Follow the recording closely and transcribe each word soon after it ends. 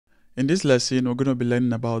In this lesson, we're going to be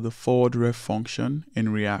learning about the forwardRef function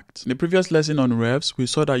in React. In the previous lesson on refs, we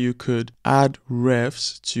saw that you could add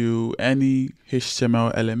refs to any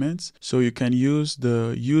HTML elements. So you can use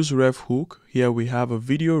the useRef hook. Here we have a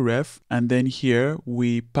video ref, and then here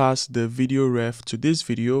we pass the video ref to this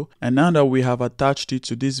video. And now that we have attached it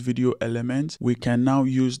to this video element, we can now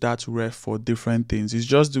use that ref for different things. It's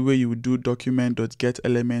just the way you would do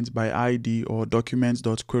document.getElement by ID or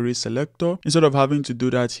documents.querySelector. Instead of having to do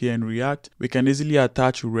that here in React, we can easily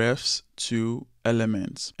attach refs to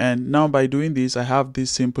elements. And now by doing this, I have this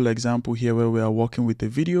simple example here where we are working with a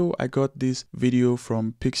video. I got this video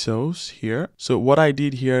from Pixels here. So what I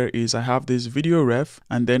did here is I have this video ref,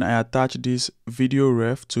 and then I attach this video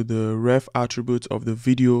ref to the ref attribute of the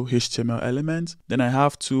video HTML element. Then I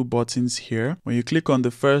have two buttons here. When you click on the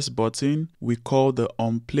first button, we call the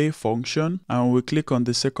onPlay function, and when we click on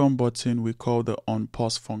the second button, we call the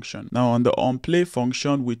onPause function. Now on the onPlay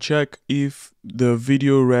function, we check if the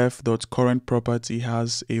video ref.current property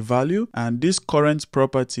has a value, and this current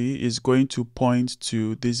property is going to point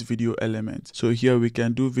to this video element. So here we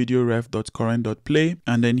can do video ref.current.play,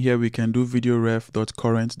 and then here we can do video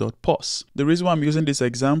ref.current.pause. The reason why I'm using this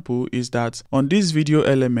example is that on this video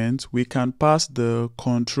element we can pass the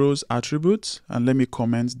controls attribute, and let me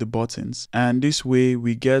comment the buttons, and this way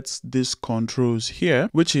we get these controls here,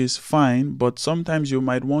 which is fine, but sometimes you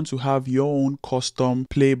might want to have your own custom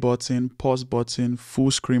play button, pause button,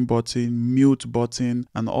 full screen button, mute button,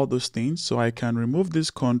 and all those things. So I can remove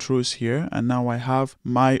these controls here, and now I have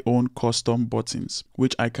my own custom buttons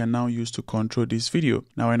which I can now use to control this video.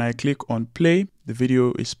 Now when I click on play, the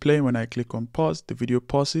video is playing. When I click on pause, the video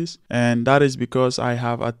pauses, and that is because I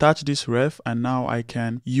have attached this ref, and now I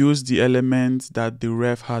can use the element that the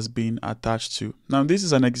ref has been attached to. Now this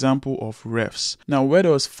is an example of refs. Now where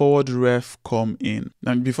does forwardRef come in?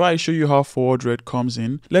 Now before I show you how forwardRef comes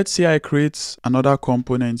in, let's say I create another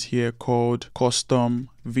component here called custom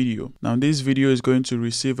video. Now this video is going to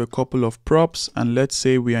receive a couple of props, and let's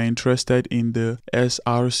say we are interested in the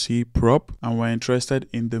src prop and we're interested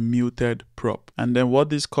in the muted prop. And then what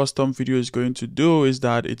this custom video is going to do is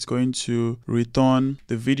that it's going to return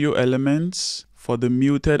the video elements. For the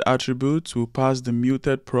muted attribute, we'll pass the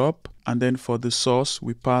muted prop, and then for the source,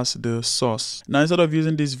 we pass the source. Now instead of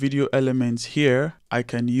using these video elements here, I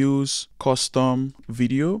can use custom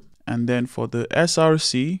video, and then for the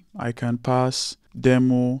src, I can pass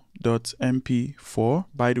demo.mp4.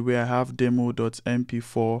 By the way, I have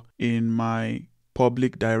demo.mp4 in my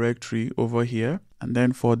public directory over here. And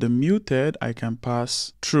then for the muted, I can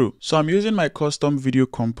pass true. So I'm using my custom video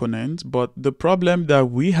component, but the problem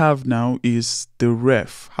that we have now is the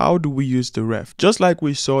ref. How do we use the ref? Just like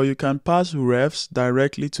we saw, you can pass refs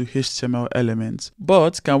directly to HTML elements,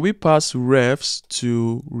 but can we pass refs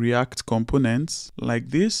to React components like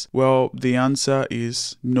this? Well, the answer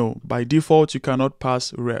is no. By default, you cannot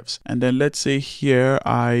pass refs. And then let's say here,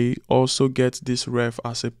 I also get this ref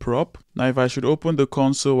as a prop. Now, if I should open the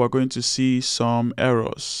console, we're going to see some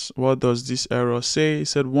errors. What does this error say? It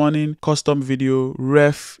said, warning, custom video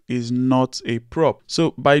ref is not a prop.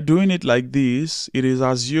 So by doing it like this, it is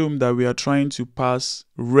assumed that we are trying to pass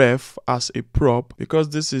ref as a prop because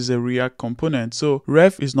this is a React component. So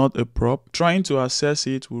ref is not a prop. Trying to access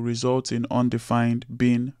it will result in undefined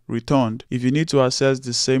being returned. If you need to access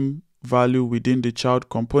the same value within the child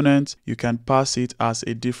component, you can pass it as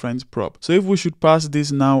a different prop. So if we should pass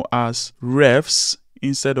this now as refs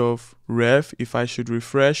instead of ref, if I should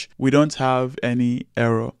refresh, we don't have any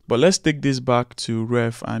error. But let's take this back to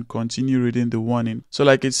ref and continue reading the warning. So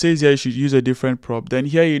like it says here, you should use a different prop. Then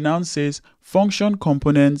here it now says function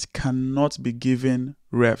components cannot be given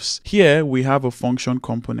refs. Here we have a function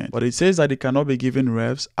component, but it says that it cannot be given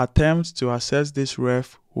refs. Attempt to access this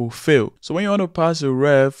ref will fail. So when you want to pass a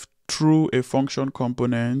ref through a function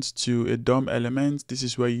component to a DOM element, this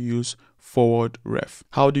is where you use forwardRef.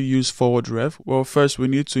 How do you use forwardRef? Well, first we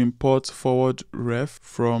need to import forwardRef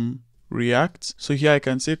from React. So here I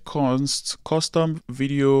can say const custom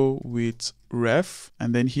video with ref,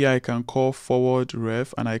 and then here I can call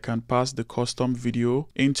forwardRef, and I can pass the custom video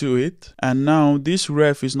into it. And now this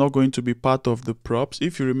ref is not going to be part of the props.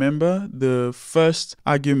 If you remember, the first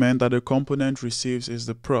argument that the component receives is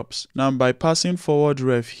the props. Now by passing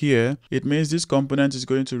forwardRef here, it means this component is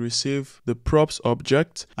going to receive the props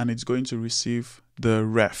object, and it's going to receive the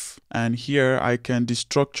ref. And here I can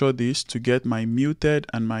destructure this to get my muted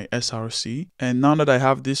and my src. And now that I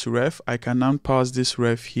have this ref, I can now pass this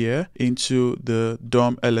ref here into the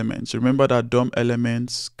DOM elements. Remember that DOM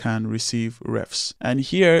elements can receive refs. And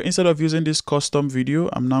here, instead of using this custom video,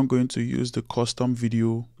 I'm now going to use the custom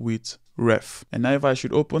video with ref. And now if I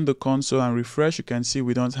should open the console and refresh, you can see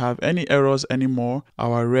we don't have any errors anymore.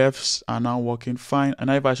 Our refs are now working fine. And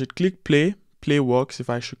now if I should click play, play works. If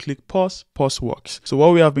I should click pause, pause works. So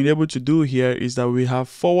what we have been able to do here is that we have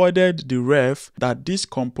forwarded the ref that this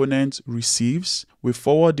component receives. We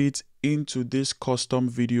forward it into this custom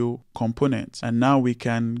video component, and now we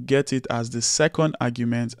can get it as the second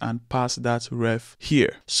argument and pass that ref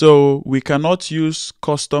here. So we cannot use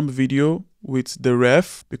custom video with the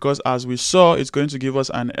ref because, as we saw, it's going to give us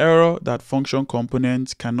an error that function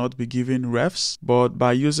component cannot be given refs. But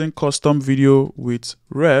by using custom video with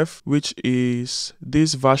ref, which is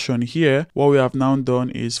this version here, what we have now done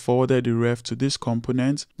is forwarded the ref to this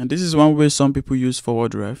component. And this is one way some people use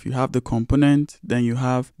forward ref. You have the component, then you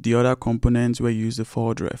have the other components where you use the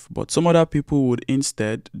forward ref. But some other people would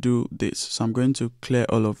instead do this. So I'm going to clear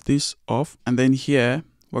all of this off, and then here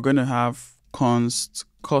we're going to have const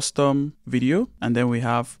custom video, and then we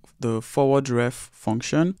have the forwardRef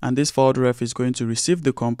function, and this forwardRef is going to receive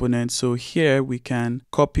the component. So here we can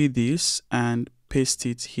copy this and paste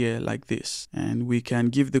it here like this, and we can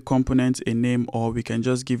give the component a name, or we can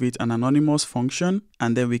just give it an anonymous function,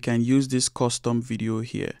 and then we can use this custom video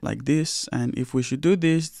here like this. And if we should do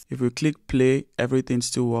this, if we click play, everything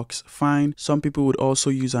still works fine. Some people would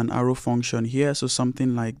also use an arrow function here, so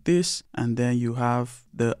something like this, and then you have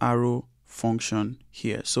the arrow function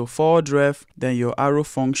here. So forwardRef, then your arrow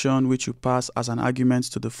function, which you pass as an argument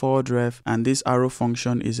to the forwardRef, and this arrow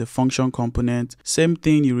function is a function component. Same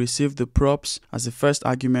thing, you receive the props as the first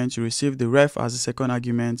argument, you receive the ref as the second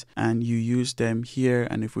argument, and you use them here.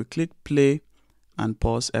 And if we click play and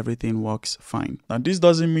pause, everything works fine. Now this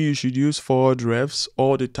doesn't mean you should use forwardRefs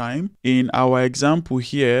all the time. In our example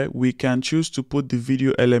here, we can choose to put the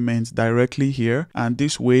video elements directly here, and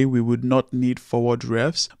this way we would not need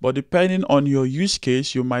forwardRefs. But depending on your use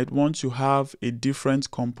case, you might want to have a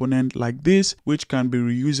different component like this, which can be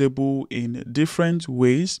reusable in different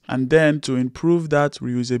ways. And then to improve that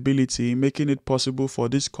reusability, making it possible for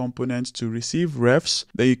this component to receive refs,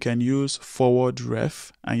 then you can use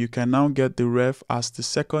forwardRef, and you can now get the ref as the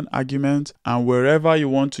second argument, and wherever you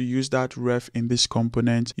want to use that ref in this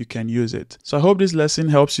component, you can use it. So I hope this lesson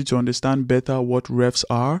helps you to understand better what refs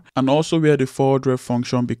are, and also where the forwardRef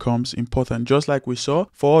function becomes important. Just like we saw,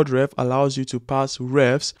 forwardRef allows you to pass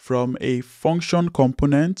refs from a function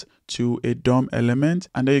component to a DOM element,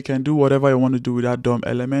 and then you can do whatever you want to do with that DOM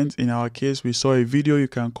element. In our case, we saw a video you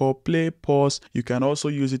can call play, pause. You can also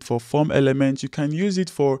use it for form elements. You can use it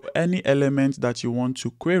for any element that you want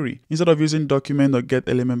to query. Instead of using document or get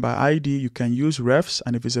element by ID, you can use refs,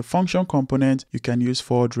 and if it's a function component, you can use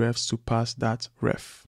forwardRefs to pass that ref.